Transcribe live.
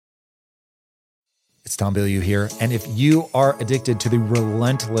It's Tom Bilyeu here. And if you are addicted to the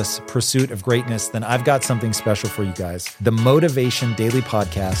relentless pursuit of greatness, then I've got something special for you guys. The Motivation Daily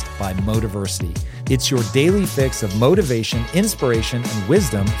Podcast by Motiversity. It's your daily fix of motivation, inspiration, and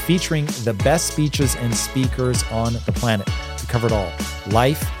wisdom featuring the best speeches and speakers on the planet. We cover it all.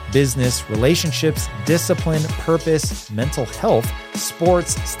 Life, business, relationships, discipline, purpose, mental health,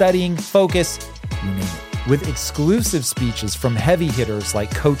 sports, studying, focus, you name it. With exclusive speeches from heavy hitters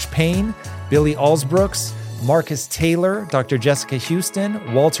like Coach Payne, Billy Alsbrooks, Marcus Taylor, Dr. Jessica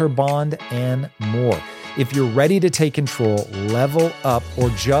Houston, Walter Bond, and more. If you're ready to take control, level up, or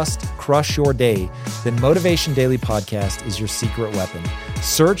just crush your day, then Motivation Daily Podcast is your secret weapon.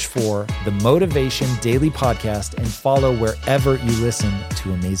 Search for the Motivation Daily Podcast and follow wherever you listen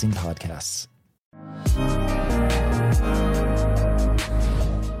to amazing podcasts.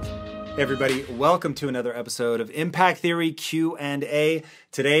 Hey everybody, welcome to another episode of Impact Theory Q&A.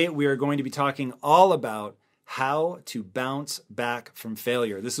 Today we are going to be talking all about how to bounce back from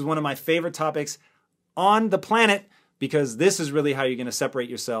failure. This is one of my favorite topics on the planet because this is really how you're going to separate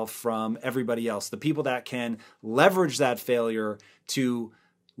yourself from everybody else. The people that can leverage that failure to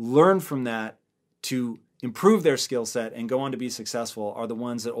learn from that, to improve their skill set and go on to be successful are the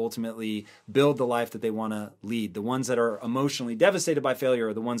ones that ultimately build the life that they want to lead. The ones that are emotionally devastated by failure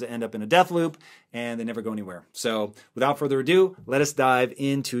are the ones that end up in a death loop and they never go anywhere. So without further ado, let us dive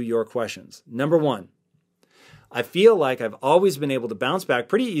into your questions. Number one, I feel like I've always been able to bounce back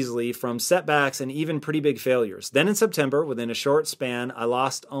pretty easily from setbacks and even pretty big failures. Then in September, within a short span, I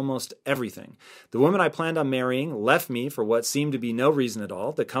lost almost everything. The woman I planned on marrying left me for what seemed to be no reason at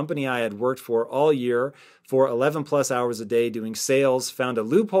all. The company I had worked for all year for 11 plus hours a day doing sales found a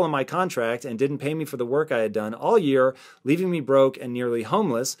loophole in my contract and didn't pay me for the work I had done all year, leaving me broke and nearly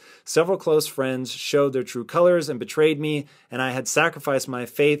homeless. Several close friends showed their true colors and betrayed me, and I had sacrificed my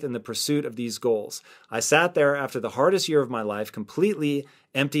faith in the pursuit of these goals. I sat there after the hardest year of my life, completely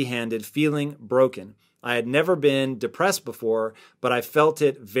empty-handed, feeling broken. I had never been depressed before, but I felt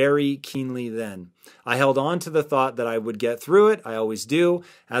it very keenly then. I held on to the thought that I would get through it. I always do.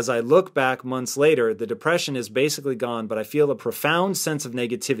 As I look back months later, the depression is basically gone, but I feel a profound sense of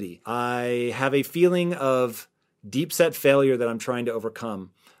negativity. I have a feeling of deep-set failure that I'm trying to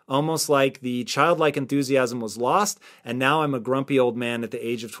overcome. Almost like the childlike enthusiasm was lost, and now I'm a grumpy old man at the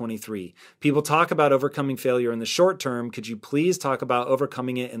age of 23. People talk about overcoming failure in the short term. Could you please talk about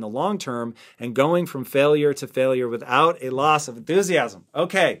overcoming it in the long term and going from failure to failure without a loss of enthusiasm?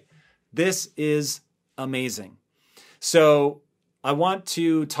 Okay, this is amazing. So I want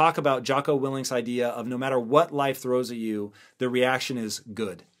to talk about Jocko Willink's idea of no matter what life throws at you, the reaction is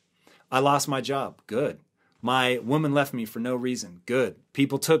good. I lost my job. Good. My woman left me for no reason. Good.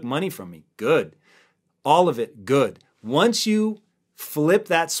 People took money from me. Good. All of it. Good. Once you flip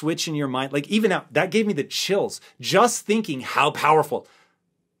that switch in your mind, like even now, that gave me the chills. Just thinking how powerful.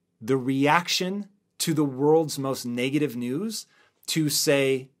 The reaction to the world's most negative news to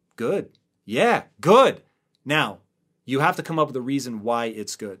say, good. Yeah, good. Now, you have to come up with a reason why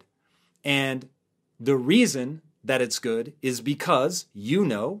it's good. And the reason that it's good is because you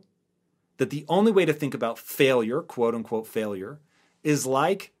know that the only way to think about failure, quote unquote failure, is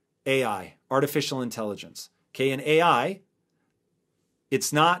like AI, artificial intelligence. Okay, in AI,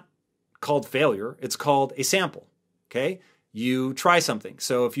 it's not called failure, it's called a sample. Okay, you try something.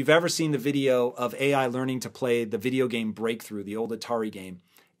 So if you've ever seen the video of AI learning to play the video game Breakthrough, the old Atari game,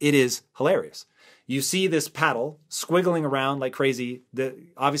 it is hilarious. You see this paddle squiggling around like crazy.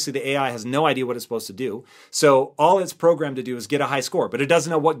 Obviously, the AI has no idea what it's supposed to do. So all it's programmed to do is get a high score, but it doesn't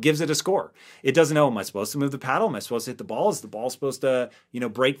know what gives it a score. It doesn't know, am I supposed to move the paddle? Am I supposed to hit the ball? Is the ball supposed to,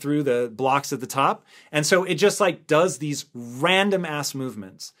 break through the blocks at the top? And so it just like does these random ass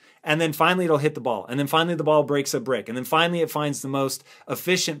movements. And then finally it'll hit the ball. And then finally the ball breaks a brick. And then finally it finds the most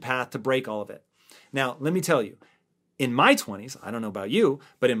efficient path to break all of it. Now, let me tell you, in my 20s, I don't know about you,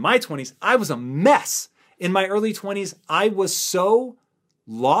 but in my 20s, I was a mess. In my early 20s, I was so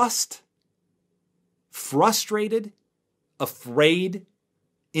lost, frustrated, afraid,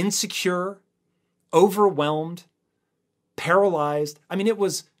 insecure, overwhelmed, paralyzed. I mean, it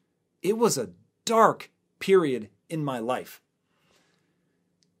was a dark period in my life.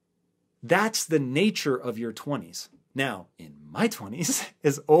 That's the nature of your 20s. Now, in my 20s,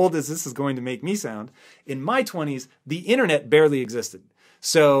 as old as this is going to make me sound, in my 20s, the internet barely existed.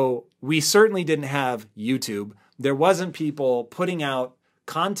 So we certainly didn't have YouTube. There wasn't people putting out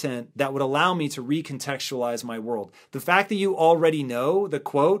content that would allow me to recontextualize my world. The fact that you already know the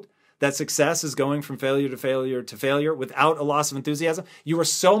quote that success is going from failure to failure to failure without a loss of enthusiasm, you are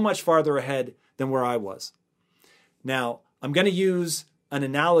so much farther ahead than where I was. Now, I'm going to use an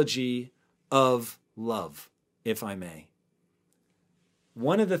analogy of love, if I may.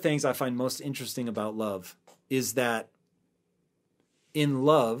 One of the things I find most interesting about love is that in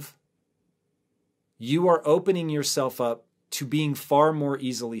love, you are opening yourself up to being far more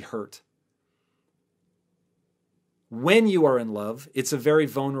easily hurt. When you are in love, it's a very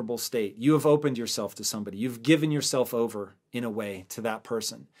vulnerable state. You have opened yourself to somebody. You've given yourself over, in a way, to that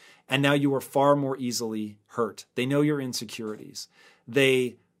person. And now you are far more easily hurt. They know your insecurities.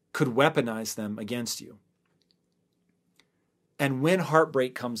 They could weaponize them against you. And when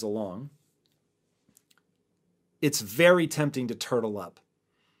heartbreak comes along, it's very tempting to turtle up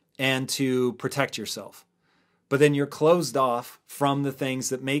and to protect yourself. But then you're closed off from the things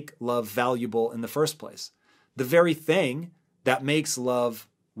that make love valuable in the first place. The very thing that makes love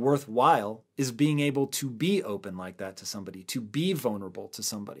worthwhile is being able to be open like that to somebody, to be vulnerable to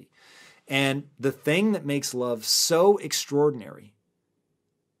somebody. And the thing that makes love so extraordinary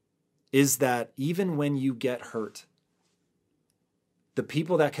is that even when you get hurt, the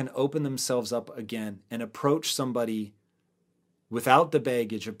people that can open themselves up again and approach somebody without the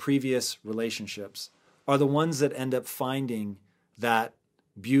baggage of previous relationships are the ones that end up finding that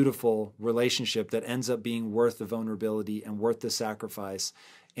beautiful relationship that ends up being worth the vulnerability and worth the sacrifice.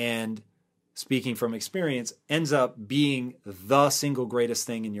 And speaking from experience, ends up being the single greatest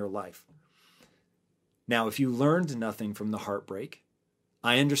thing in your life. Now, if you learned nothing from the heartbreak,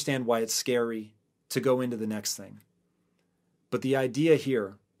 I understand why it's scary to go into the next thing. But the idea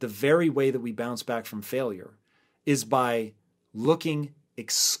here, the very way that we bounce back from failure, is by looking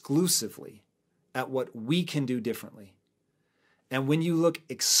exclusively at what we can do differently. And when you look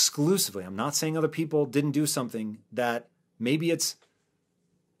exclusively, I'm not saying other people didn't do something that maybe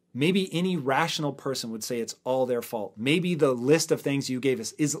any rational person would say it's all their fault. Maybe the list of things you gave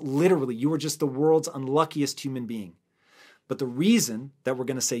us is literally, you were just the world's unluckiest human being. But the reason that we're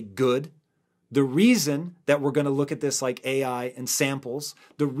going to say good, the reason that we're going to look at this like AI and samples,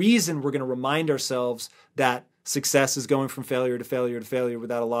 the reason we're going to remind ourselves that success is going from failure to failure to failure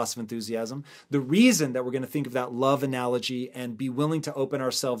without a loss of enthusiasm, the reason that we're going to think of that love analogy and be willing to open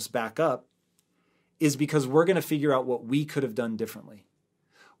ourselves back up is because we're going to figure out what we could have done differently.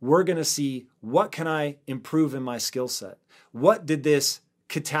 We're going to see, what can I improve in my skill set? What did this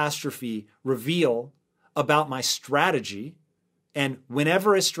catastrophe reveal about my strategy? And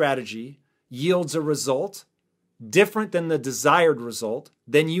whenever a strategy yields a result different than the desired result,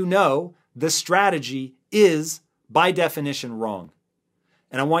 then you know the strategy is, by definition, wrong.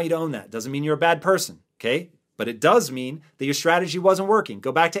 And I want you to own that. Doesn't mean you're a bad person, okay? But it does mean that your strategy wasn't working.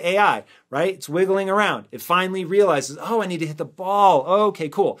 Go back to AI, right? It's wiggling around. It finally realizes, oh, I need to hit the ball. Oh, okay,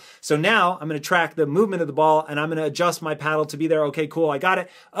 cool. So now I'm going to track the movement of the ball and I'm going to adjust my paddle to be there. Okay, cool. I got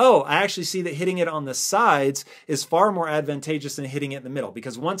it. Oh, I actually see that hitting it on the sides is far more advantageous than hitting it in the middle,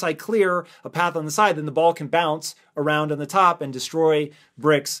 because once I clear a path on the side, then the ball can bounce around on the top and destroy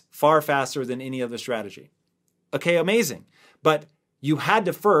bricks far faster than any other strategy. Okay, amazing. But you had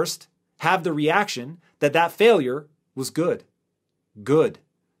to first have the reaction that failure was good. Good.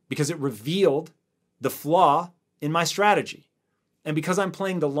 Because it revealed the flaw in my strategy. And because I'm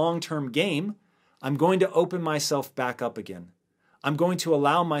playing the long-term game, I'm going to open myself back up again. I'm going to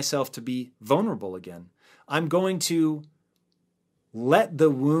allow myself to be vulnerable again. I'm going to let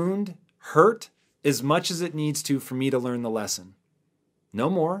the wound hurt as much as it needs to for me to learn the lesson. No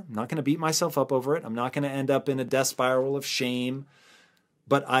more. I'm not going to beat myself up over it. I'm not going to end up in a death spiral of shame.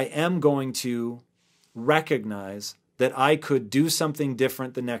 But I am going to recognize that I could do something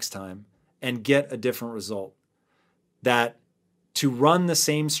different the next time and get a different result. That to run the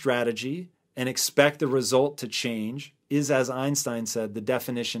same strategy and expect the result to change is, as Einstein said, the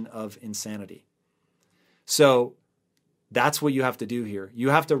definition of insanity. So that's what you have to do here. You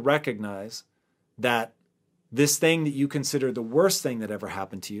have to recognize that this thing that you consider the worst thing that ever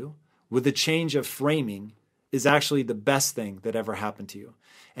happened to you, with a change of framing, is actually the best thing that ever happened to you.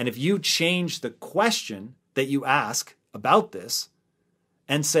 And if you change the question that you ask about this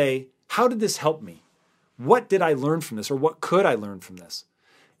and say, how did this help me? What did I learn from this? Or what could I learn from this?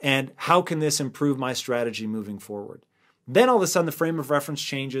 And how can this improve my strategy moving forward? Then all of a sudden the frame of reference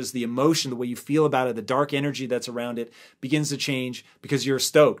changes, the emotion, the way you feel about it, the dark energy that's around it begins to change because you're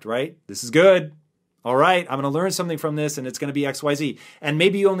stoked, right? This is good. All right, I'm going to learn something from this and it's going to be X, Y, Z. And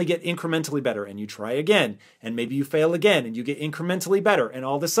maybe you only get incrementally better and you try again. And maybe you fail again and you get incrementally better. And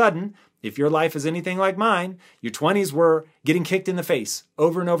all of a sudden, if your life is anything like mine, your 20s were getting kicked in the face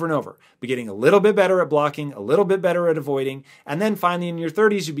over and over and over, but getting a little bit better at blocking, a little bit better at avoiding. And then finally in your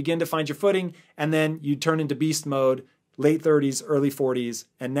 30s, you begin to find your footing and then you turn into beast mode, late 30s, early 40s.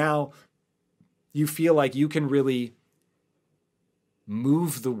 And now you feel like you can really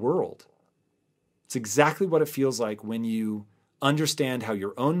move the world. It's exactly what it feels like when you understand how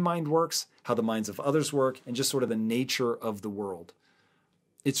your own mind works, how the minds of others work, and just sort of the nature of the world.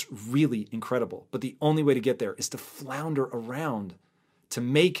 It's really incredible. But the only way to get there is to flounder around, to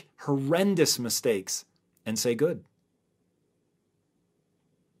make horrendous mistakes and say good.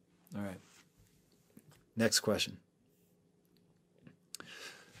 All right. Next question.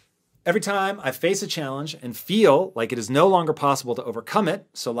 Every time I face a challenge and feel like it is no longer possible to overcome it,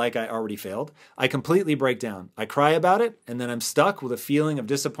 so like I already failed, I completely break down. I cry about it, and then I'm stuck with a feeling of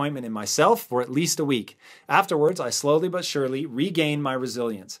disappointment in myself for at least a week. Afterwards, I slowly but surely regain my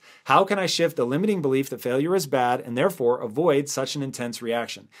resilience. How can I shift the limiting belief that failure is bad and therefore avoid such an intense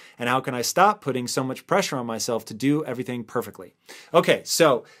reaction? And how can I stop putting so much pressure on myself to do everything perfectly? Okay,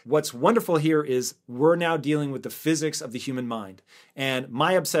 so what's wonderful here is we're now dealing with the physics of the human mind. And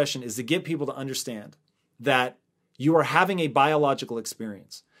my obsession is to get people to understand that you are having a biological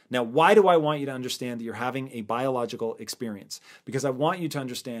experience. Now, why do I want you to understand that you're having a biological experience? Because I want you to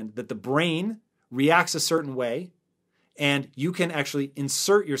understand that the brain reacts a certain way, and you can actually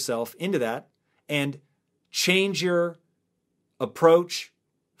insert yourself into that and change your approach,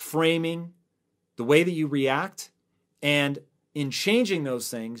 framing, the way that you react. And in changing those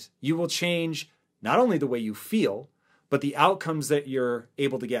things, you will change not only the way you feel, but the outcomes that you're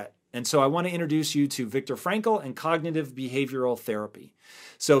able to get. And so I want to introduce you to Viktor Frankl and cognitive behavioral therapy.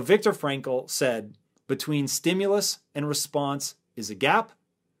 So Viktor Frankl said, between stimulus and response is a gap,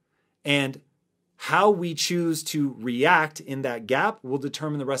 and how we choose to react in that gap will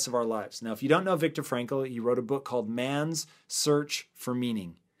determine the rest of our lives. Now, if you don't know Viktor Frankl, he wrote a book called Man's Search for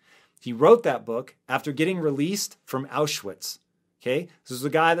Meaning. He wrote that book after getting released from Auschwitz. Okay, this was a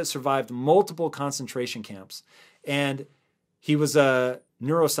guy that survived multiple concentration camps. And he was a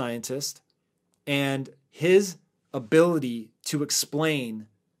neuroscientist, and his ability to explain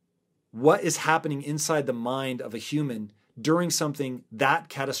what is happening inside the mind of a human during something that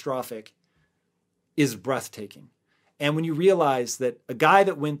catastrophic is breathtaking. And when you realize that a guy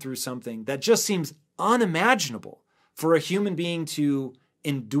that went through something that just seems unimaginable for a human being to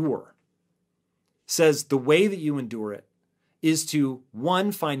endure says the way that you endure it is to,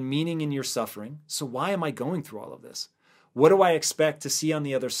 one, find meaning in your suffering. So why am I going through all of this? What do I expect to see on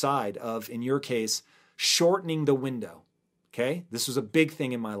the other side of, in your case, shortening the window? Okay? This was a big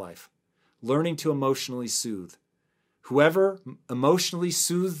thing in my life. Learning to emotionally soothe. Whoever emotionally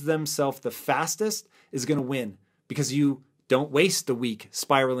soothes themselves the fastest is going to win, because you don't waste the week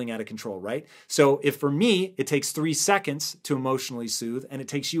spiraling out of control, right? So if for me, it takes 3 seconds to emotionally soothe and it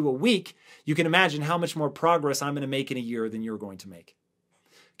takes you a week, you can imagine how much more progress I'm going to make in a year than you're going to make.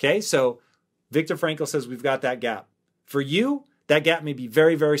 Okay, so Viktor Frankl says we've got that gap. For you, that gap may be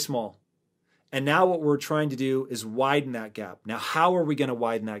very, very small. And now what we're trying to do is widen that gap. Now, how are we going to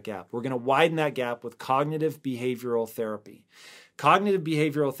widen that gap? We're going to widen that gap with cognitive behavioral therapy. Cognitive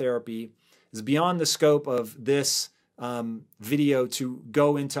behavioral therapy is beyond the scope of this video to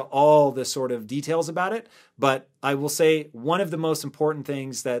go into all the sort of details about it. But I will say one of the most important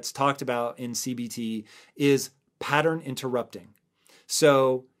things that's talked about in CBT is pattern interrupting.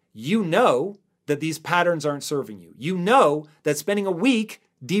 So you know that these patterns aren't serving you. You know that spending a week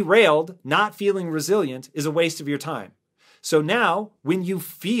derailed, not feeling resilient, is a waste of your time. So now when you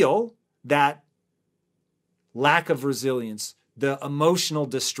feel that lack of resilience, the emotional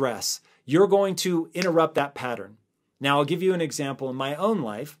distress, you're going to interrupt that pattern. Now, I'll give you an example in my own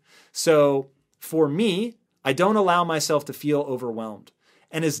life. So for me, I don't allow myself to feel overwhelmed.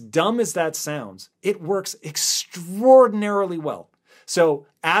 And as dumb as that sounds, it works extraordinarily well. So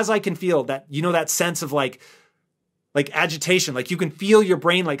as I can feel that, you know, that sense of like agitation, like you can feel your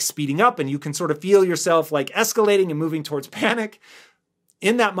brain like speeding up and you can sort of feel yourself like escalating and moving towards panic.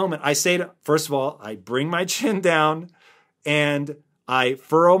 In that moment, I say, first of all, I bring my chin down and I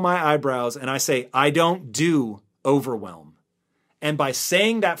furrow my eyebrows and I say, I don't do overwhelm. And by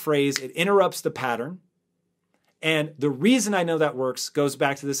saying that phrase, it interrupts the pattern. And the reason I know that works goes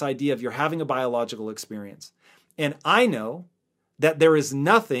back to this idea of you're having a biological experience. And I know that there is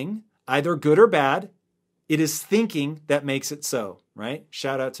nothing, either good or bad, it is thinking that makes it so, right?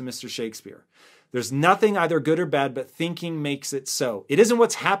 Shout out to Mr. Shakespeare. There's nothing either good or bad, but thinking makes it so. It isn't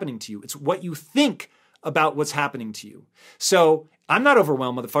what's happening to you. It's what you think about what's happening to you. So I'm not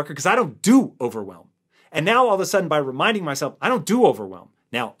overwhelmed, motherfucker, because I don't do overwhelm. And now all of a sudden, by reminding myself, I don't do overwhelm.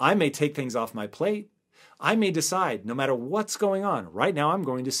 Now, I may take things off my plate. I may decide, no matter what's going on, right now I'm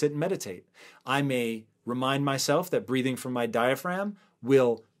going to sit and meditate. I may remind myself that breathing from my diaphragm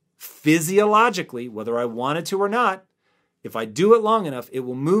will physiologically, whether I wanted to or not, If I do it long enough, it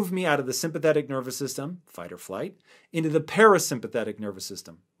will move me out of the sympathetic nervous system, fight or flight, into the parasympathetic nervous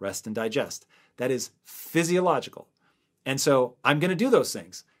system, rest and digest. That is physiological. And so I'm going to do those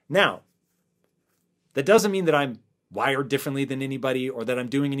things. Now, that doesn't mean that I'm wired differently than anybody or that I'm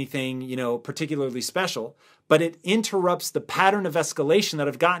doing anything, particularly special, but it interrupts the pattern of escalation that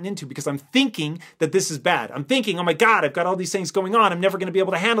I've gotten into because I'm thinking that this is bad. I'm thinking, oh my God, I've got all these things going on. I'm never going to be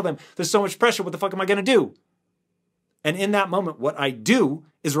able to handle them. There's so much pressure. What the fuck am I going to do? And in that moment, what I do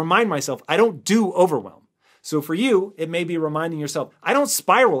is remind myself, I don't do overwhelm. So for you, it may be reminding yourself, I don't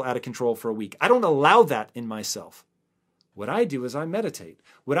spiral out of control for a week. I don't allow that in myself. What I do is I meditate.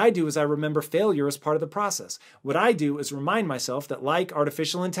 What I do is I remember failure as part of the process. What I do is remind myself that, like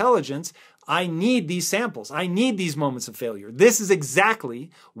artificial intelligence, I need these samples. I need these moments of failure. This is exactly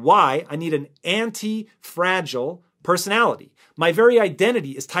why I need an anti-fragile personality. My very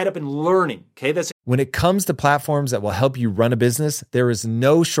identity is tied up in learning. Okay, When it comes to platforms that will help you run a business, there is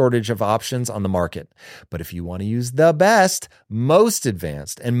no shortage of options on the market. But if you want to use the best, most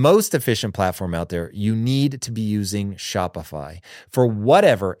advanced, and most efficient platform out there, you need to be using Shopify. For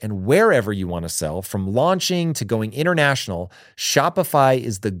whatever and wherever you want to sell, from launching to going international, Shopify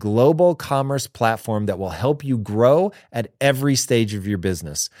is the global commerce platform that will help you grow at every stage of your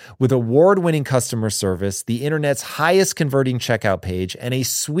business. With award-winning customer service, the internet's highest converting checkout page, and a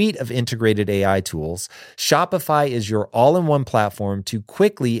suite of integrated AI tools, Shopify is your all-in-one platform to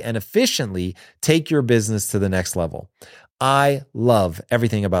quickly and efficiently take your business to the next level. I love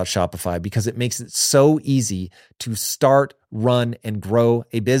everything about Shopify because it makes it so easy to start, run, and grow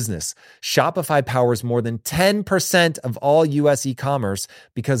a business. Shopify powers more than 10% of all US e-commerce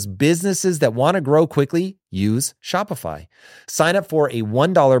because businesses that want to grow quickly use Shopify. Sign up for a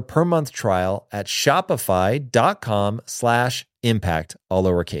 $1 per month trial at shopify.com/impact, all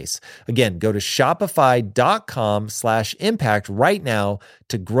lowercase. Again, go to shopify.com/impact right now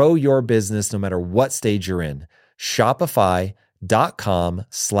to grow your business no matter what stage you're in.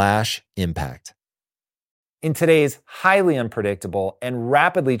 Shopify.com/impact. In today's highly unpredictable and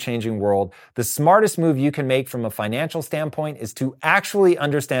rapidly changing world, the smartest move you can make from a financial standpoint is to actually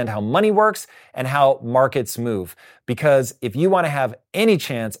understand how money works and how markets move. Because if you want to have any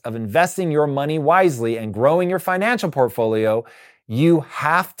chance of investing your money wisely and growing your financial portfolio, you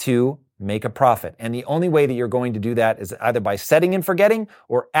have to make a profit. And the only way that you're going to do that is either by setting and forgetting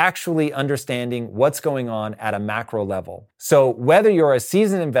or actually understanding what's going on at a macro level. So whether you're a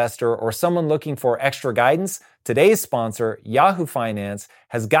seasoned investor or someone looking for extra guidance, today's sponsor, Yahoo Finance,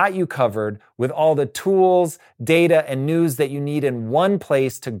 has got you covered with all the tools, data, and news that you need in one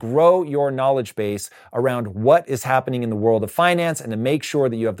place to grow your knowledge base around what is happening in the world of finance and to make sure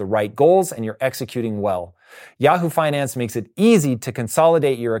that you have the right goals and you're executing well. Yahoo Finance makes it easy to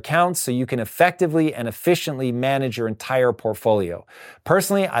consolidate your accounts so you can effectively and efficiently manage your entire portfolio.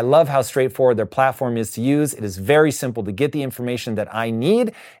 Personally, I love how straightforward their platform is to use. It is very simple to get the information that I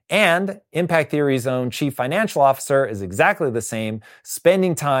need, and Impact Theory's own chief financial officer is exactly the same,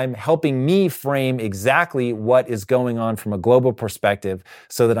 spending time helping me frame exactly what is going on from a global perspective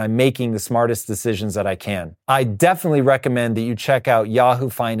so that I'm making the smartest decisions that I can. I definitely recommend that you check out Yahoo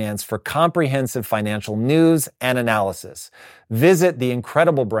Finance for comprehensive financial news and analysis. Visit the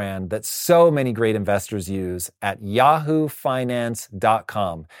incredible brand that so many great investors use at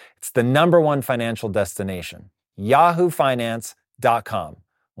yahoofinance.com. It's the #1 financial destination, yahoofinance.com.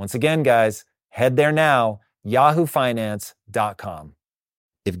 Once again, guys, head there now, yahoofinance.com.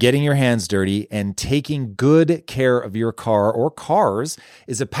 If getting your hands dirty and taking good care of your car or cars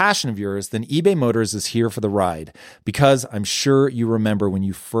is a passion of yours, then eBay Motors is here for the ride. Because I'm sure you remember when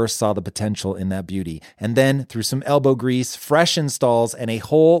you first saw the potential in that beauty. And then through some elbow grease, fresh installs, and a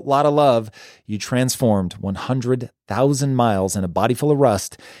whole lot of love, you transformed 100,000 miles and a body full of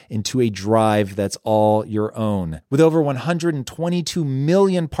rust into a drive that's all your own. With over 122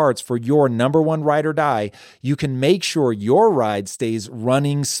 million parts for your #1 ride or die, you can make sure your ride stays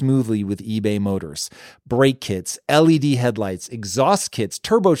running smoothly with eBay Motors. Brake kits, LED headlights, exhaust kits,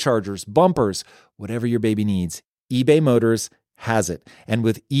 turbochargers, bumpers, whatever your baby needs, eBay Motors has it. And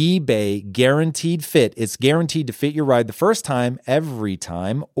with eBay Guaranteed Fit, it's guaranteed to fit your ride the first time, every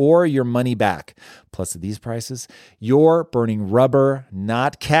time, or your money back. Plus, at these prices, you're burning rubber,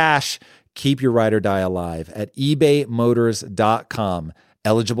 not cash. Keep your ride or die alive at ebaymotors.com.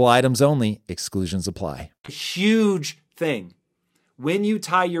 Eligible items only. Exclusions apply. Huge thing. When you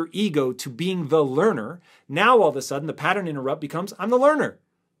tie your ego to being the learner, now all of a sudden the pattern interrupt becomes, I'm the learner.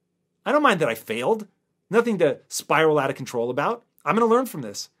 I don't mind that I failed. Nothing to spiral out of control about. I'm going to learn from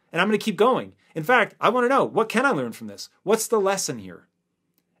this, and I'm going to keep going. In fact, I want to know, what can I learn from this? What's the lesson here?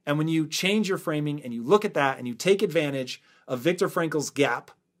 And when you change your framing and you look at that and you take advantage of Viktor Frankl's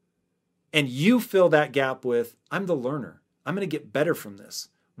gap and you fill that gap with, I'm the learner. I'm going to get better from this.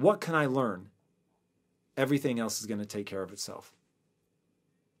 What can I learn? Everything else is going to take care of itself.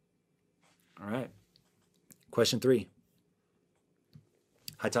 All right. Question 3.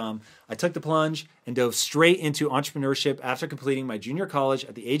 Hi, Tom. I took the plunge and dove straight into entrepreneurship after completing my junior college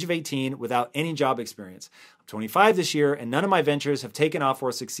at the age of 18 without any job experience. I'm 25 this year, and none of my ventures have taken off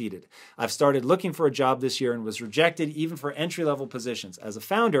or succeeded. I've started looking for a job this year and was rejected even for entry-level positions. As a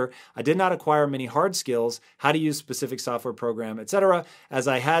founder, I did not acquire many hard skills, how to use specific software program, etc., as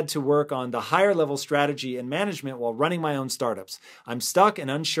I had to work on the higher-level strategy and management while running my own startups. I'm stuck and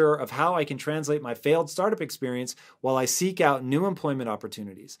unsure of how I can translate my failed startup experience while I seek out new employment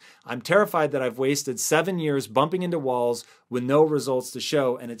opportunities. I'm terrified that I've wasted 7 years bumping into walls with no results to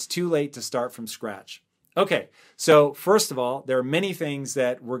show, and it's too late to start from scratch. Okay, so first of all, there are many things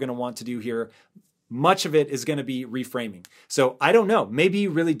that we're going to want to do here. Much of it is going to be reframing. So I don't know, maybe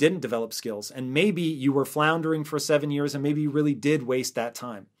you really didn't develop skills, and maybe you were floundering for 7 years, and maybe you really did waste that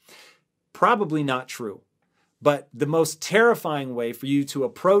time. Probably not true. But the most terrifying way for you to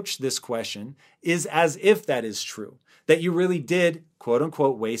approach this question is as if that is true, that you really did, quote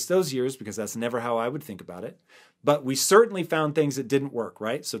unquote, waste those years, because that's never how I would think about it. But we certainly found things that didn't work,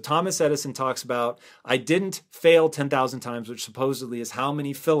 right? So Thomas Edison talks about, I didn't fail 10,000 times, which supposedly is how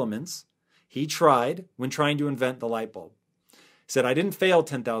many filaments he tried when trying to invent the light bulb. He said, I didn't fail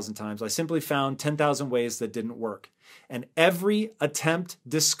 10,000 times. I simply found 10,000 ways that didn't work. And every attempt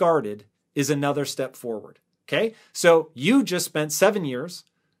discarded is another step forward, okay? So you just spent 7 years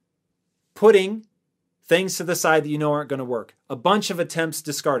putting things to the side that you know aren't going to work. A bunch of attempts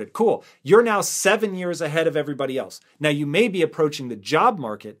discarded. Cool. You're now 7 years ahead of everybody else. Now, you may be approaching the job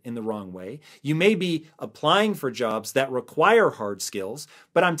market in the wrong way. You may be applying for jobs that require hard skills.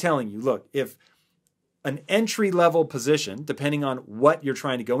 But I'm telling you, look, if an entry-level position, depending on what you're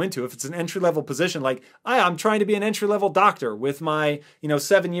trying to go into, if it's an entry-level position like, I'm trying to be an entry-level doctor with my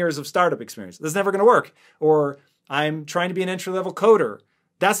 7 years of startup experience, that's never going to work. Or I'm trying to be an entry-level coder.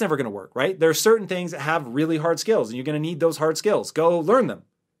 That's never going to work, right? There are certain things that have really hard skills, and you're going to need those hard skills. Go learn them,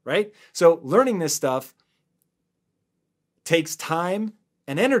 right? So learning this stuff takes time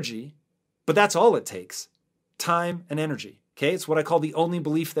and energy, but that's all it takes. Time and energy, okay? It's what I call the only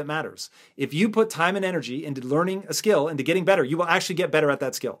belief that matters. If you put time and energy into learning a skill, into getting better, you will actually get better at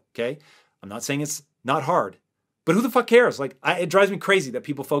that skill, okay? I'm not saying it's not hard, but who the fuck cares? It drives me crazy that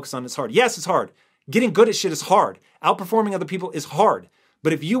people focus on it's hard. Yes, it's hard. Getting good at shit is hard. Outperforming other people is hard.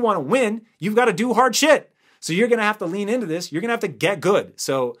 But if you want to win, you've got to do hard shit. So you're going to have to lean into this. You're going to have to get good.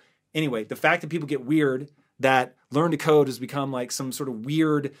 So anyway, the fact that people get weird, that learn to code has become like some sort of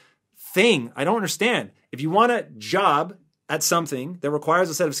weird thing, I don't understand. If you want a job at something that requires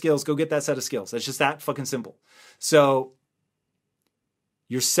a set of skills, go get that set of skills. That's just that fucking simple. So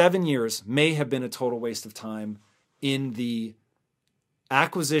your 7 years may have been a total waste of time in the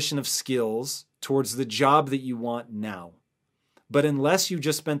acquisition of skills towards the job that you want now. But unless you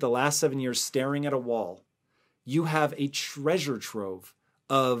just spent the last 7 years staring at a wall, you have a treasure trove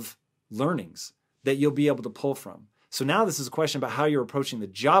of learnings that you'll be able to pull from. So now this is a question about how you're approaching the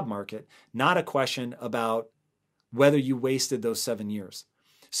job market, not a question about whether you wasted those 7 years.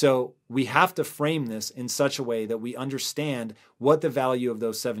 So we have to frame this in such a way that we understand what the value of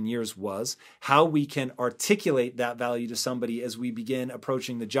those 7 years was, how we can articulate that value to somebody as we begin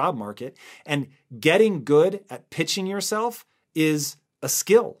approaching the job market. And getting good at pitching yourself is a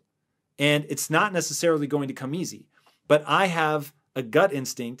skill, and it's not necessarily going to come easy. But I have a gut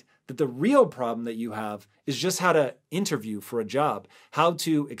instinct that the real problem that you have is just how to interview for a job, how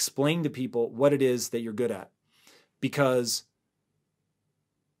to explain to people what it is that you're good at. Because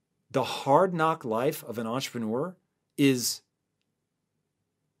the hard knock life of an entrepreneur is,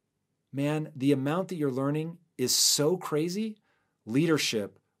 man, the amount that you're learning is so crazy.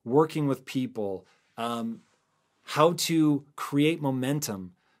 Leadership, working with people, how to create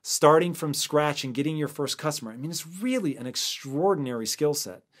momentum, starting from scratch and getting your first customer. I mean, it's really an extraordinary skill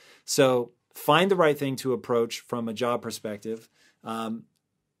set. So find the right thing to approach from a job perspective.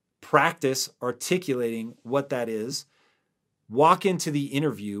 Practice articulating what that is. Walk into the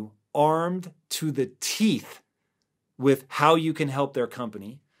interview armed to the teeth with how you can help their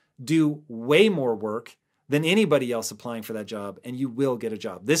company. Do way more work than anybody else applying for that job, and you will get a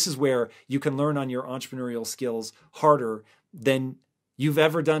job. This is where you can learn on your entrepreneurial skills harder than you've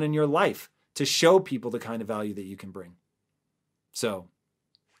ever done in your life to show people the kind of value that you can bring. So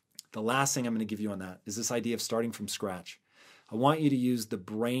the last thing I'm going to give you on that is this idea of starting from scratch. I want you to use the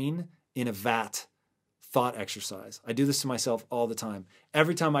brain in a vat thought exercise. I do this to myself all the time.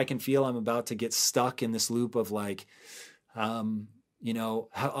 Every time I can feel I'm about to get stuck in this loop of like, have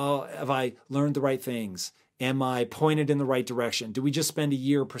I learned the right things? Am I pointed in the right direction? Do we just spend a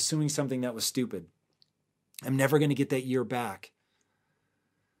year pursuing something that was stupid? I'm never going to get that year back.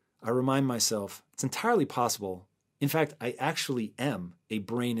 I remind myself it's entirely possible. In fact, I actually am a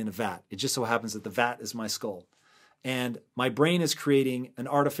brain in a vat. It just so happens that the vat is my skull. And my brain is creating an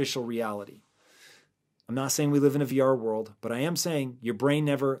artificial reality. I'm not saying we live in a VR world, but I am saying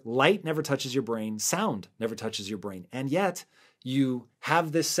light never touches your brain, sound never touches your brain. And yet you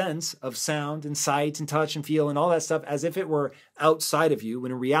have this sense of sound and sight and touch and feel and all that stuff as if it were outside of you,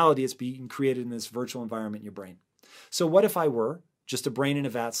 when in reality it's being created in this virtual environment in your brain. So what if I were just a brain in a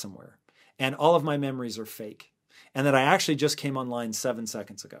vat somewhere and all of my memories are fake and that I actually just came online 7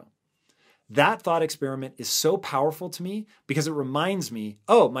 seconds ago? That thought experiment is so powerful to me because it reminds me,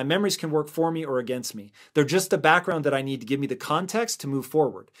 my memories can work for me or against me. They're just the background that I need to give me the context to move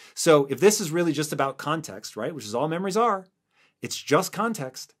forward. So if this is really just about context, right, which is all memories are, it's just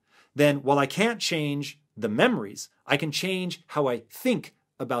context, then while I can't change the memories, I can change how I think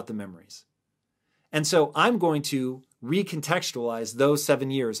about the memories. And so I'm going to recontextualize those 7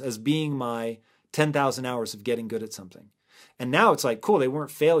 years as being my 10,000 hours of getting good at something. And now it's like, cool, they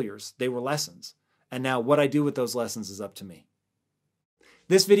weren't failures, they were lessons. And now what I do with those lessons is up to me.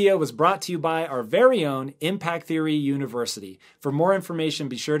 This video was brought to you by our very own Impact Theory University. For more information,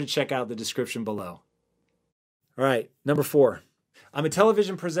 be sure to check out the description below. All right, number 4. I'm a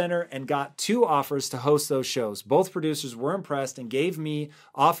television presenter and got 2 offers to host those shows. Both producers were impressed and gave me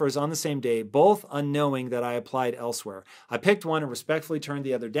offers on the same day, both unknowing that I applied elsewhere. I picked one and respectfully turned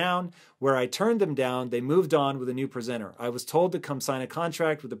the other down. Where I turned them down, they moved on with a new presenter. I was told to come sign a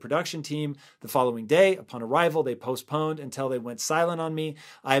contract with the production team the following day. Upon arrival, they postponed until they went silent on me.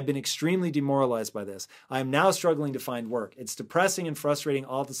 I have been extremely demoralized by this. I am now struggling to find work. It's depressing and frustrating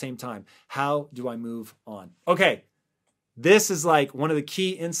all at the same time. How do I move on? Okay. This is like one of the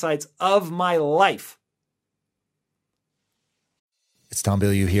key insights of my life. It's Tom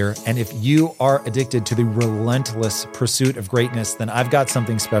Bilyeu here. And if you are addicted to the relentless pursuit of greatness, then I've got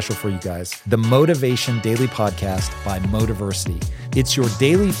something special for you guys. The Motivation Daily Podcast by Motiversity. It's your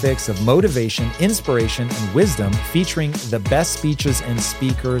daily fix of motivation, inspiration, and wisdom featuring the best speeches and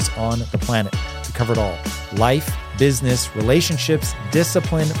speakers on the planet. We cover it all. Life, business, relationships,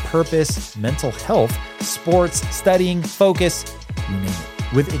 discipline, purpose, mental health, sports, studying, focus, you name it.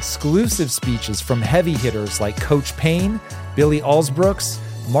 With exclusive speeches from heavy hitters like Coach Payne, Billy Alsbrooks,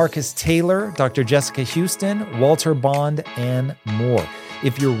 Marcus Taylor, Dr. Jessica Houston, Walter Bond, and more.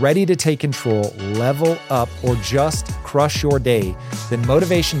 If you're ready to take control, level up, or just crush your day, then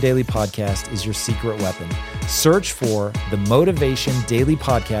Motivation Daily Podcast is your secret weapon. Search for the Motivation Daily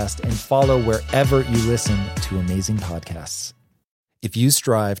Podcast and follow wherever you listen to amazing podcasts. If you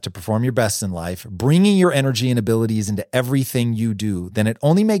strive to perform your best in life, bringing your energy and abilities into everything you do, then it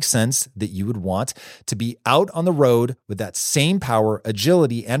only makes sense that you would want to be out on the road with that same power,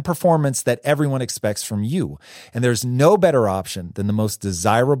 agility, and performance that everyone expects from you. And there's no better option than the most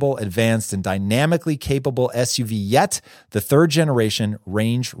desirable, advanced, and dynamically capable SUV yet, the 3rd generation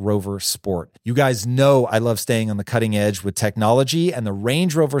Range Rover Sport. You guys know I love staying on the cutting edge with technology, and the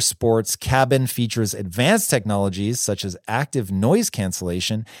Range Rover Sport's cabin features advanced technologies such as active noise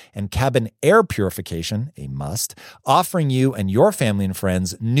cancellation and cabin air purification, a must, offering you and your family and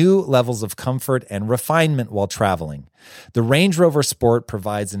friends new levels of comfort and refinement while traveling. The Range Rover Sport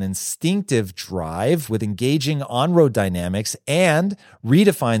provides an instinctive drive with engaging on-road dynamics and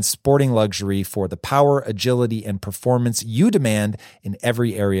redefines sporting luxury for the power, agility, and performance you demand in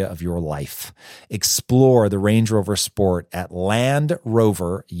every area of your life. Explore the Range Rover Sport at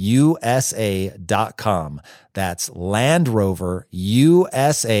LandRoverUSA.com. That's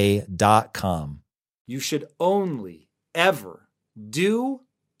LandRoverUSA.com. You should only ever do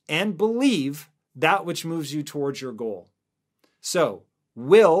and believe that which moves you towards your goal. So,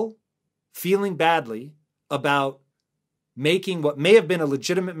 will feeling badly about making what may have been a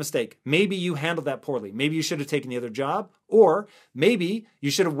legitimate mistake, maybe you handled that poorly, maybe you should have taken the other job, or maybe you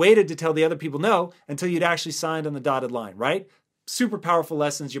should have waited to tell the other people no until you'd actually signed on the dotted line, right? Super powerful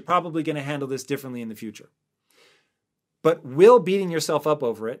lessons. You're probably going to handle this differently in the future. But will beating yourself up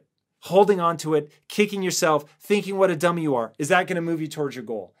over it, holding on to it, kicking yourself, thinking what a dummy you are, is that going to move you towards your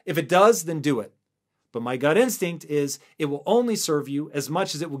goal? If it does, then do it. But my gut instinct is it will only serve you as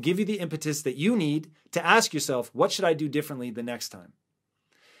much as it will give you the impetus that you need to ask yourself, what should I do differently the next time?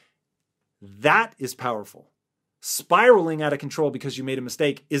 That is powerful. Spiraling out of control because you made a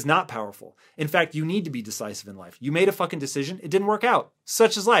mistake is not powerful. In fact, you need to be decisive in life. You made a fucking decision. It didn't work out.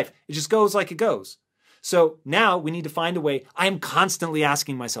 Such is life. It just goes like it goes. So now we need to find a way. I am constantly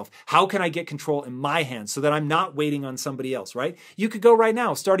asking myself, how can I get control in my hands so that I'm not waiting on somebody else, right? You could go right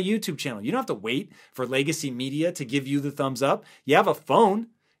now, start a YouTube channel. You don't have to wait for legacy media to give you the thumbs up. You have a phone.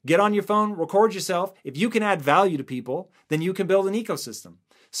 Get on your phone, record yourself. If you can add value to people, then you can build an ecosystem.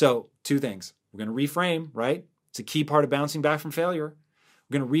 So 2 things. We're going to reframe, right? It's a key part of bouncing back from failure.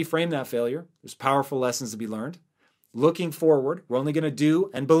 We're going to reframe that failure. There's powerful lessons to be learned. Looking forward, we're only going to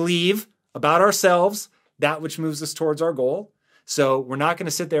do and believe about ourselves that which moves us towards our goal. So we're not going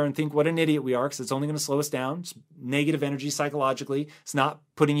to sit there and think what an idiot we are, because it's only going to slow us down. It's negative energy psychologically. It's not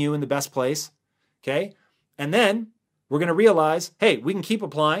putting you in the best place. Okay? And then we're going to realize, hey, we can keep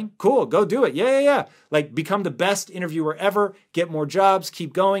applying. Cool, go do it. Yeah. Like, become the best interviewer ever, get more jobs,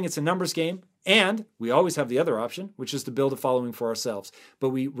 keep going. It's a numbers game. And we always have the other option, which is to build a following for ourselves. But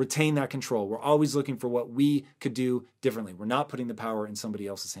we retain that control. We're always looking for what we could do differently. We're not putting the power in somebody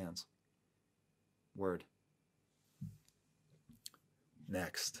else's hands. Word.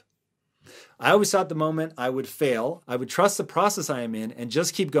 Next. I always thought the moment I would fail, I would trust the process I am in and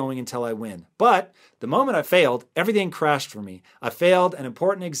just keep going until I win. But the moment I failed, everything crashed for me. I failed an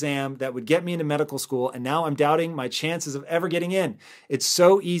important exam that would get me into medical school, and now I'm doubting my chances of ever getting in. It's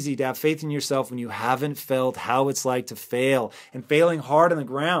so easy to have faith in yourself when you haven't felt how it's like to fail, and failing hard on the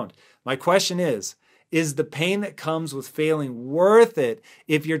ground. My question is the pain that comes with failing worth it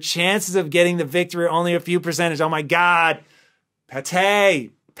if your chances of getting the victory are only a few percentage? Oh my God.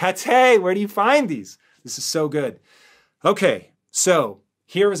 Pate, where do you find these? This is so good. Okay, so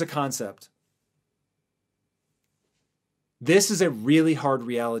here is a concept. This is a really hard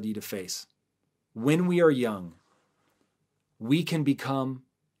reality to face. When we are young, we can become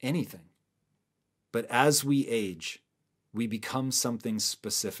anything. But as we age, we become something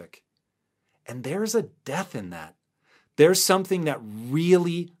specific. And there's a death in that. There's something that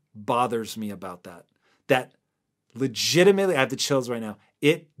really bothers me about that. That legitimately, I have the chills right now.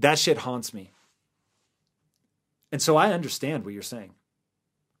 That shit haunts me. And so I understand what you're saying.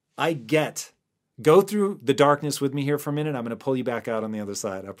 Go through the darkness with me here for a minute. I'm going to pull you back out on the other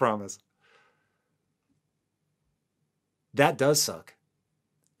side. I promise. That does suck.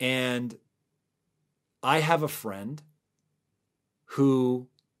 And I have a friend who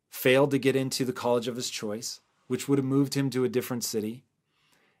failed to get into the college of his choice, which would have moved him to a different city.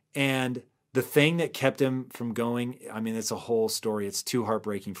 And the thing that kept him from going, I mean, it's a whole story. It's too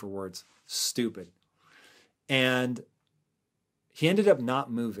heartbreaking for words. Stupid. And he ended up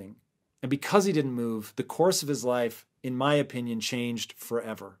not moving. And because he didn't move, the course of his life, in my opinion, changed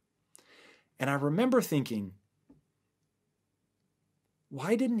forever. And I remember thinking,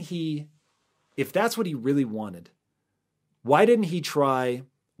 why didn't he, if that's what he really wanted, why didn't he try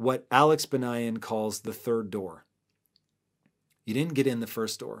what Alex Banayan calls the third door? You didn't get in the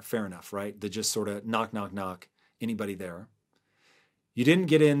first door. Fair enough, right? The just sort of knock, knock, knock. Anybody there? You didn't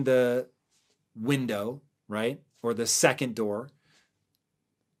get in the window, right? Or the second door.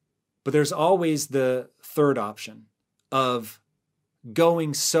 But there's always the third option of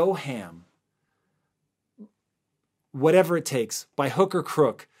going so ham, whatever it takes, by hook or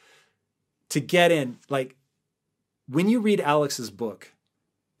crook, to get in. Like, when you read Alex's book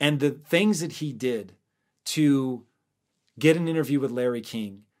and the things that he did to get an interview with Larry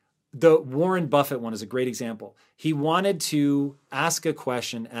King, the Warren Buffett one is a great example. He wanted to ask a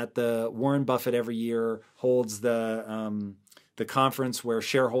question at the Warren Buffett every year holds the conference where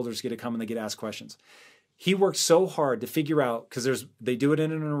shareholders get to come and they get asked questions. He worked so hard to figure out, because they do it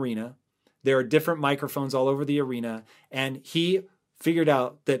in an arena. There are different microphones all over the arena. And he figured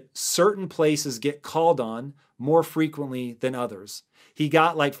out that certain places get called on more frequently than others. He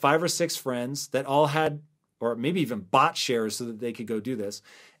got like 5 or 6 friends that all had, or maybe even bought shares so that they could go do this.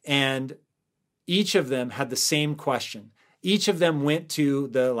 And each of them had the same question. Each of them went to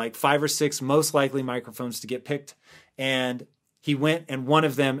the like 5 or 6 most likely microphones to get picked. And he went, and one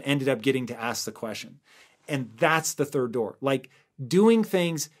of them ended up getting to ask the question. And that's the third door. Like, doing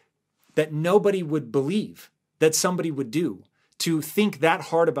things that nobody would believe that somebody would do, to think that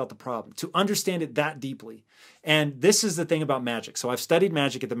hard about the problem, to understand it that deeply. And this is the thing about magic. So I've studied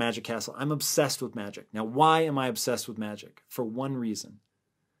magic at the Magic Castle. I'm obsessed with magic. Now, why am I obsessed with magic? For one reason.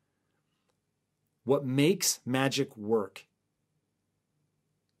 What makes magic work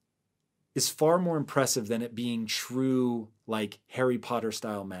is far more impressive than it being true, like Harry Potter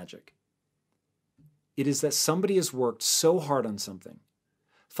style magic. It is that somebody has worked so hard on something,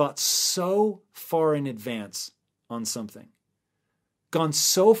 thought so far in advance on something, gone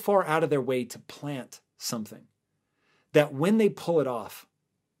so far out of their way to plant something, that when they pull it off,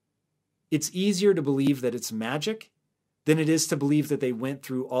 it's easier to believe that it's magic than it is to believe that they went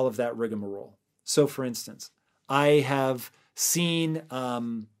through all of that rigmarole. So for instance, I have seen, I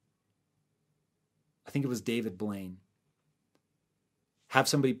think it was David Blaine, have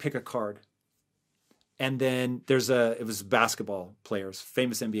somebody pick a card. And then it was basketball players,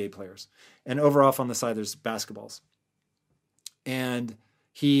 famous NBA players. And over off on the side, there's basketballs. And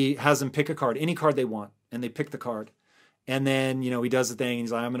he has them pick a card, any card they want. And they pick the card. And then, he does the thing. And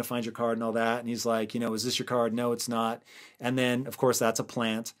he's like, I'm going to find your card and all that. And he's like, is this your card? No, it's not. And then, of course, that's a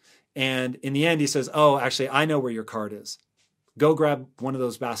plant. And in the end, he says, oh, actually, I know where your card is. Go grab one of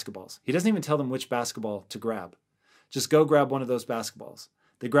those basketballs. He doesn't even tell them which basketball to grab. Just go grab one of those basketballs.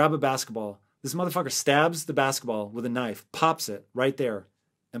 They grab a basketball. This motherfucker stabs the basketball with a knife, pops it right there,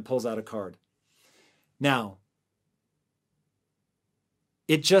 and pulls out a card. Now,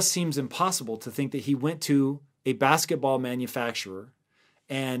 it just seems impossible to think that he went to a basketball manufacturer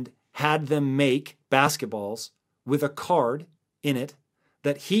and had them make basketballs with a card in it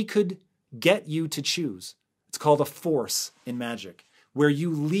that he could get you to choose. It's called a force in Magic, where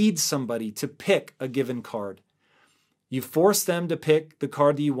you lead somebody to pick a given card. You force them to pick the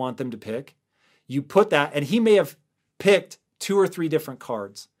card that you want them to pick. You put that, and he may have picked 2 or 3 different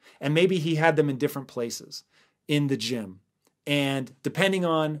cards, and maybe he had them in different places in the gym. And depending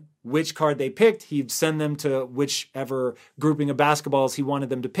on which card they picked, he'd send them to whichever grouping of basketballs he wanted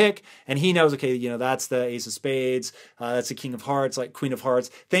them to pick. And he knows, okay, that's the Ace of Spades, that's the King of Hearts, like Queen of Hearts,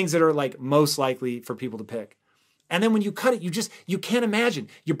 things that are like most likely for people to pick. And then when you cut it, you can't imagine.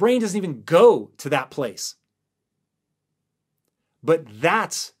 Your brain doesn't even go to that place. But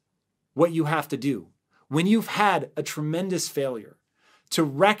that's what you have to do when you've had a tremendous failure, to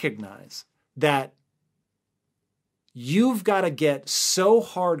recognize that you've got to get so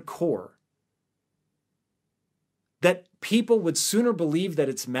hardcore that people would sooner believe that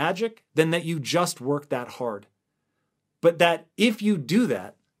it's magic than that you just worked that hard. But that if you do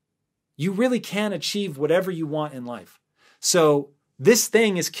that, you really can achieve whatever you want in life. So this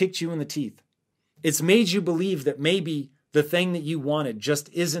thing has kicked you in the teeth. It's made you believe that maybe the thing that you wanted just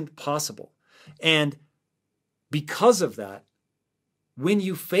isn't possible. And because of that, when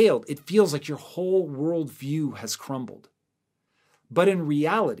you failed, it feels like your whole worldview has crumbled. But in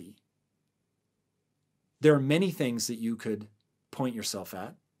reality, there are many things that you could point yourself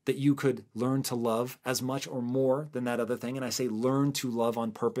at, that you could learn to love as much or more than that other thing. And I say learn to love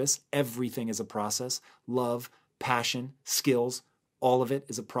on purpose. Everything is a process. Love, passion, skills, all of it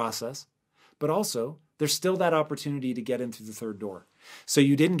is a process. But also, there's still that opportunity to get in through the third door. So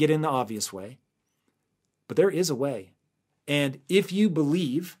you didn't get in the obvious way, but there is a way. And if you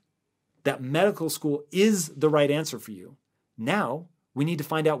believe that medical school is the right answer for you, now we need to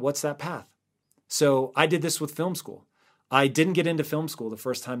find out what's that path. So I did this with film school. I didn't get into film school the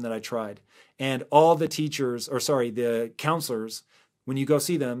first time that I tried. And all the the counselors, when you go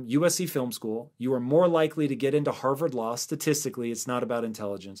see them, USC Film School, you are more likely to get into Harvard Law. Statistically, it's not about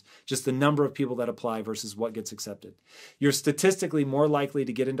intelligence, just the number of people that apply versus what gets accepted. You're statistically more likely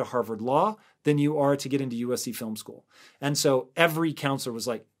to get into Harvard Law than you are to get into USC Film School. And so every counselor was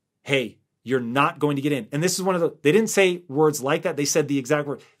like, hey, you're not going to get in. And this is they didn't say words like that. They said the exact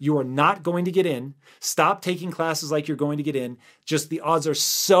word. You are not going to get in. Stop taking classes like you're going to get in. Just the odds are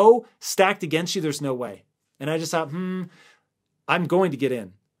so stacked against you, there's no way. And I just thought, I'm going to get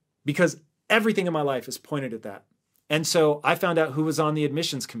in because everything in my life is pointed at that. And so I found out who was on the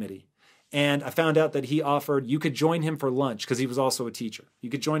admissions committee. And I found out that he offered, you could join him for lunch because he was also a teacher.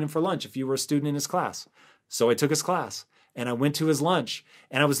 You could join him for lunch if you were a student in his class. So I took his class and I went to his lunch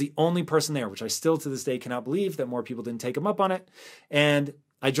and I was the only person there, which I still to this day cannot believe that more people didn't take him up on it. And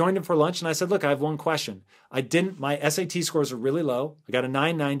I joined him for lunch and I said, look, I have one question. My SAT scores are really low. I got a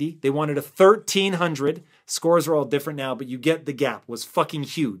 990. They wanted a 1300. Scores are all different now, but you get the gap. Was fucking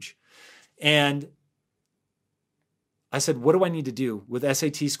huge. And I said, what do I need to do with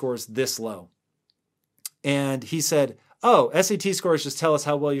SAT scores this low? And he said, oh, SAT scores just tell us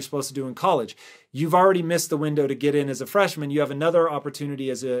how well you're supposed to do in college. You've already missed the window to get in as a freshman. You have another opportunity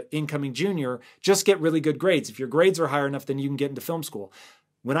as an incoming junior. Just get really good grades. If your grades are higher enough, then you can get into film school.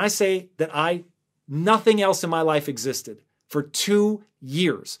 When I say that nothing else in my life existed for 2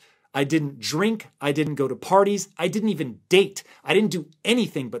 years. I didn't drink. I didn't go to parties. I didn't even date. I didn't do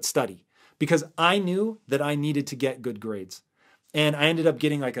anything but study because I knew that I needed to get good grades. And I ended up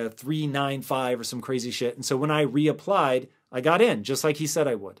getting like a 3.95 or some crazy shit. And so when I reapplied, I got in just like he said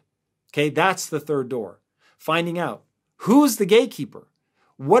I would. Okay, that's the third door. Finding out who's the gatekeeper.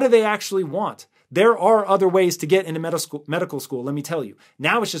 What do they actually want? There are other ways to get into medical school, let me tell you.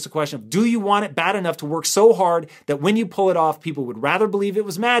 Now it's just a question of, do you want it bad enough to work so hard that when you pull it off, people would rather believe it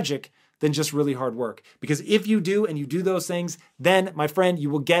was magic than just really hard work. Because if you do and you do those things, then, my friend, you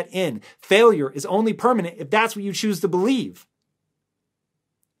will get in. Failure is only permanent if that's what you choose to believe.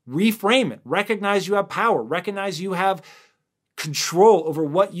 Reframe it. Recognize you have power. Recognize you have control over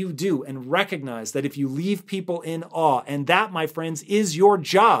what you do, and recognize that if you leave people in awe, and that, my friends, is your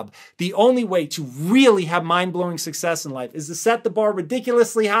job. The only way to really have mind-blowing success in life is to set the bar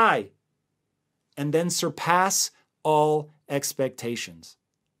ridiculously high and then surpass all expectations.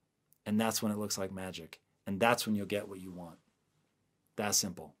 And that's when it looks like magic. And that's when you'll get what you want. That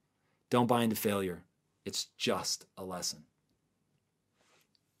simple. Don't buy into failure. It's just a lesson.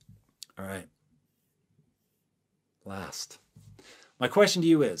 All right. Last. My question to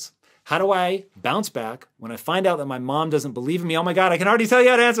you is, how do I bounce back when I find out that my mom doesn't believe in me? Oh my God, I can already tell you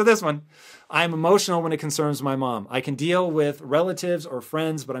how to answer this one. I'm emotional when it concerns my mom. I can deal with relatives or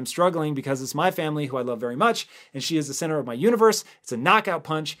friends, but I'm struggling because it's my family who I love very much, and she is the center of my universe. It's a knockout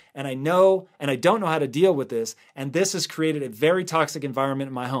punch, and I don't know how to deal with this, and this has created a very toxic environment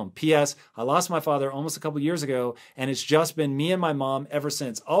in my home. P.S. I lost my father almost a couple years ago, and it's just been me and my mom ever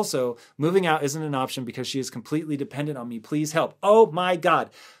since. Also, moving out isn't an option because she is completely dependent on me. Please help. Oh my God.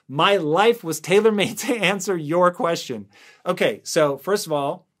 My life was tailor-made to answer your question. Okay, so first of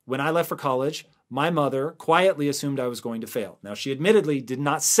all, when I left for college, my mother quietly assumed I was going to fail. Now, she admittedly did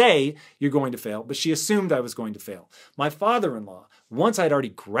not say, "You're going to fail," but she assumed I was going to fail. My father-in-law, once I'd already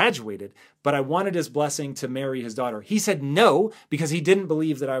graduated, but I wanted his blessing to marry his daughter, he said no because he didn't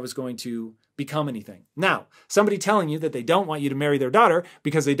believe that I was going to become anything. Now, somebody telling you that they don't want you to marry their daughter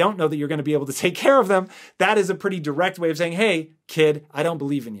because they don't know that you're going to be able to take care of them, that is a pretty direct way of saying, "Hey, kid, I don't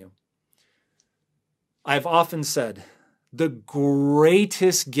believe in you." I've often said, the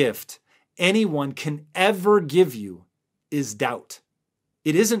greatest gift anyone can ever give you is doubt.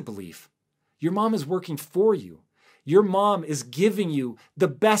 It isn't belief. Your mom is working for you. Your mom is giving you the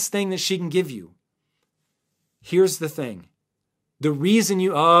best thing that she can give you. Here's the thing. The reason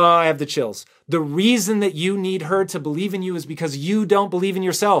I have the chills. The reason that you need her to believe in you is because you don't believe in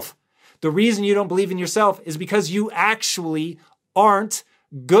yourself. The reason you don't believe in yourself is because you actually aren't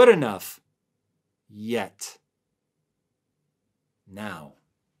good enough yet. Now,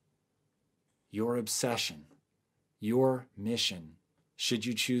 your obsession, your mission, should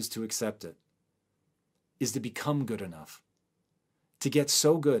you choose to accept it, is to become good enough, to get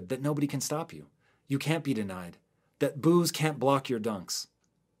so good that nobody can stop you. You can't be denied, that booze can't block your dunks.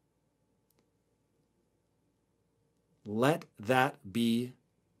 Let that be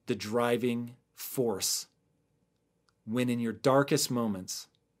the driving force when in your darkest moments,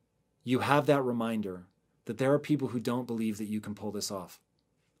 you have that reminder that there are people who don't believe that you can pull this off.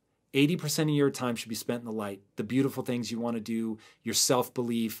 80% of your time should be spent in the light, the beautiful things you want to do, your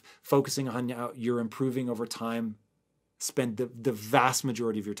self-belief, focusing on how you're improving over time. Spend the vast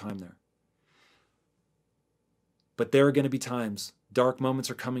majority of your time there. But there are going to be times, dark moments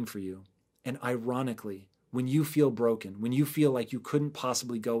are coming for you. And ironically, when you feel broken, when you feel like you couldn't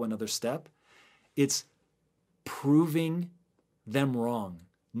possibly go another step, it's proving them wrong,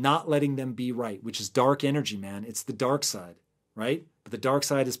 not letting them be right, which is dark energy, man. It's the dark side, right? But the dark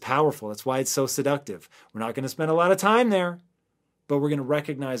side is powerful. That's why it's so seductive. We're not going to spend a lot of time there, but we're going to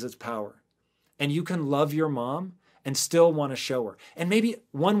recognize its power. And you can love your mom and still want to show her. And maybe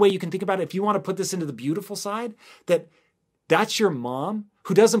one way you can think about it, if you want to put this into the beautiful side, that's your mom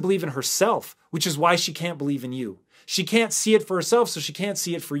who doesn't believe in herself, which is why she can't believe in you. She can't see it for herself, so she can't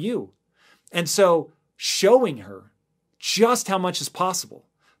see it for you. And so showing her just how much is possible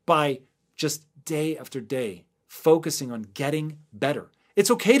by just day after day focusing on getting better.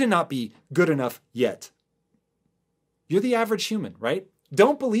 It's okay to not be good enough yet. You're the average human, right?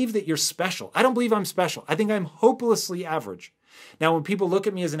 Don't believe that you're special. I don't believe I'm special. I think I'm hopelessly average. Now, when people look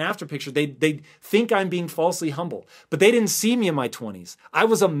at me as an after picture, they think I'm being falsely humble, but they didn't see me in my 20s. I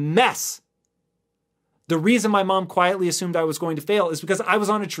was a mess. The reason my mom quietly assumed I was going to fail is because I was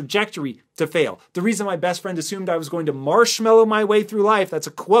on a trajectory to fail. The reason my best friend assumed I was going to marshmallow my way through life, that's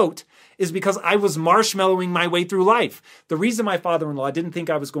a quote, is because I was marshmallowing my way through life. The reason my father-in-law didn't think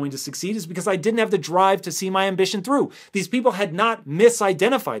I was going to succeed is because I didn't have the drive to see my ambition through. These people had not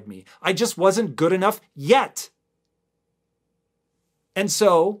misidentified me. I just wasn't good enough yet. And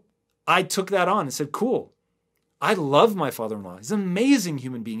so I took that on and said, cool. I love my father-in-law. He's an amazing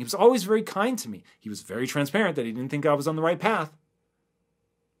human being. He was always very kind to me. He was very transparent that he didn't think I was on the right path.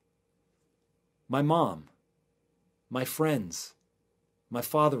 My mom, my friends, my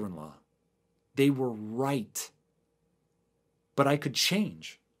father-in-law, they were right. But I could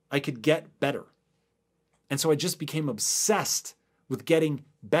change. I could get better. And so I just became obsessed with getting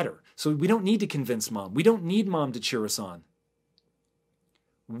better. So we don't need to convince mom. We don't need mom to cheer us on.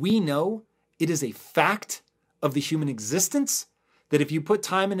 We know it is a fact of the human existence that if you put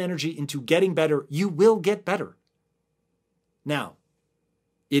time and energy into getting better, you will get better. Now,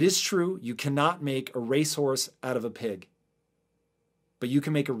 it is true you cannot make a racehorse out of a pig, but you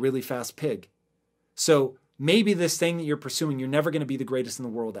can make a really fast pig. So maybe this thing that you're pursuing, you're never going to be the greatest in the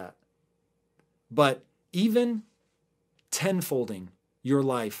world at. But even tenfolding your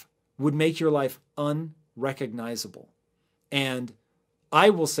life would make your life unrecognizable. And I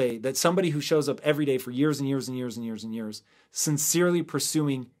will say that somebody who shows up every day for years and years and years and years and years, sincerely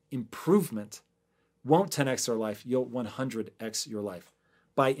pursuing improvement, won't 10x their life, you'll 100x your life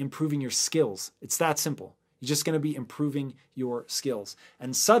by improving your skills. It's that simple. You're just going to be improving your skills.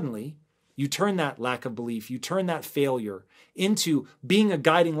 And suddenly, you turn that lack of belief, you turn that failure into being a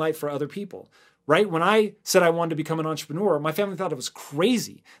guiding light for other people. Right? When I said I wanted to become an entrepreneur, my family thought I was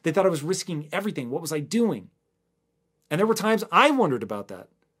crazy. They thought I was risking everything. What was I doing? And there were times I wondered about that.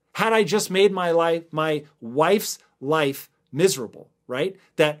 Had I just made my wife's life miserable, right?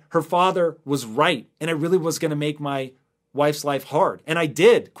 That her father was right and I really was going to make my wife's life hard. And I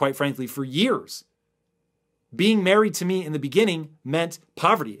did, quite frankly, for years. Being married to me in the beginning meant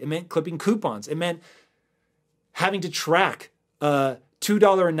poverty. It meant clipping coupons. It meant having to track a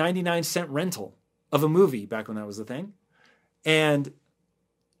 $2.99 rental of a movie back when that was the thing. And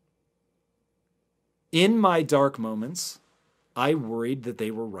in my dark moments, I worried that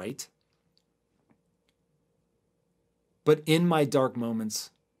they were right. But in my dark moments,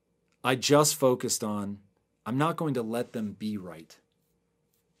 I just focused on, I'm not going to let them be right.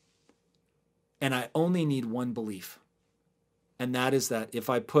 And I only need one belief. And that is that if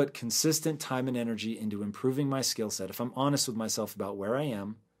I put consistent time and energy into improving my skill set, if I'm honest with myself about where I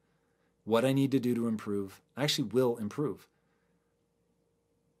am, what I need to do to improve, I actually will improve.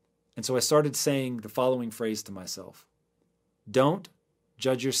 And so I started saying the following phrase to myself. Don't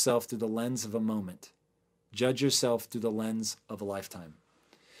judge yourself through the lens of a moment. Judge yourself through the lens of a lifetime.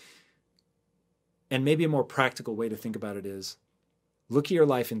 And maybe a more practical way to think about it is, look at your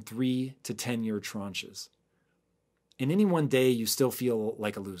life in 3 to 10 year tranches. In any one day, you still feel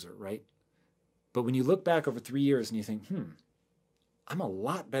like a loser, right? But when you look back over 3 years and you think, I'm a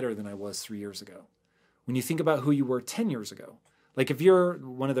lot better than I was 3 years ago. When you think about who you were 10 years ago, like if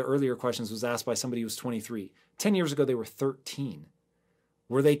one of the earlier questions was asked by somebody who was 23, 10 years ago, they were 13.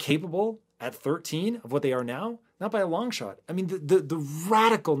 Were they capable at 13 of what they are now? Not by a long shot. I mean, the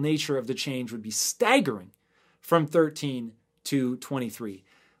radical nature of the change would be staggering from 13 to 23.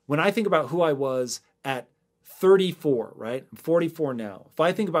 When I think about who I was at 34, right? I'm 44 now. If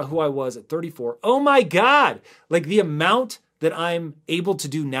I think about who I was at 34, oh my God, like the amount that I'm able to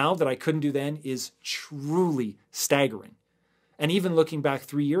do now that I couldn't do then is truly staggering. And even looking back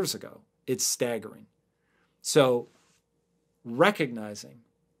 3 years ago, it's staggering. So recognizing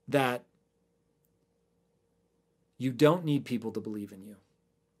that you don't need people to believe in you.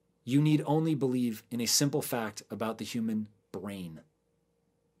 You need only believe in a simple fact about the human brain.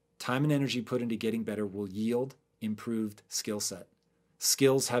 Time and energy put into getting better will yield improved skill set.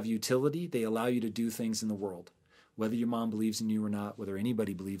 Skills have utility. They allow you to do things in the world. Whether your mom believes in you or not, whether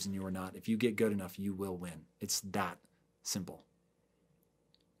anybody believes in you or not, if you get good enough, you will win. It's that simple.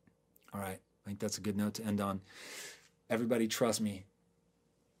 All right. I think that's a good note to end on. Everybody, trust me.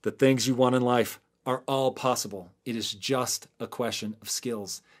 The things you want in life are all possible. It is just a question of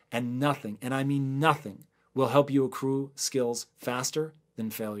skills. And nothing, and I mean nothing, will help you accrue skills faster than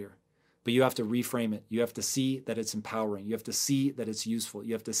failure. But you have to reframe it. You have to see that it's empowering. You have to see that it's useful.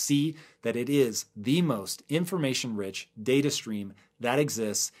 You have to see that it is the most information-rich data stream that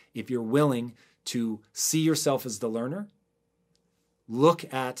exists if you're willing to see yourself as the learner,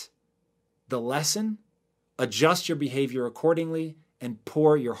 look at the lesson, adjust your behavior accordingly, and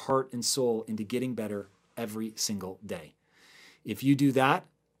pour your heart and soul into getting better every single day. If you do that,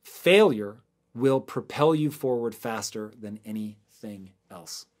 failure will propel you forward faster than anything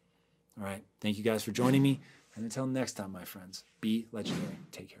else. All right. Thank you guys for joining me. And until next time, my friends, be legendary.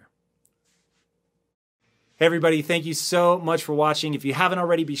 Take care. Hey, everybody. Thank you so much for watching. If you haven't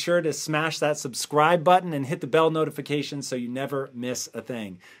already, be sure to smash that subscribe button and hit the bell notification so you never miss a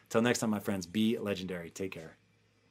thing. Until next time, my friends, be legendary. Take care.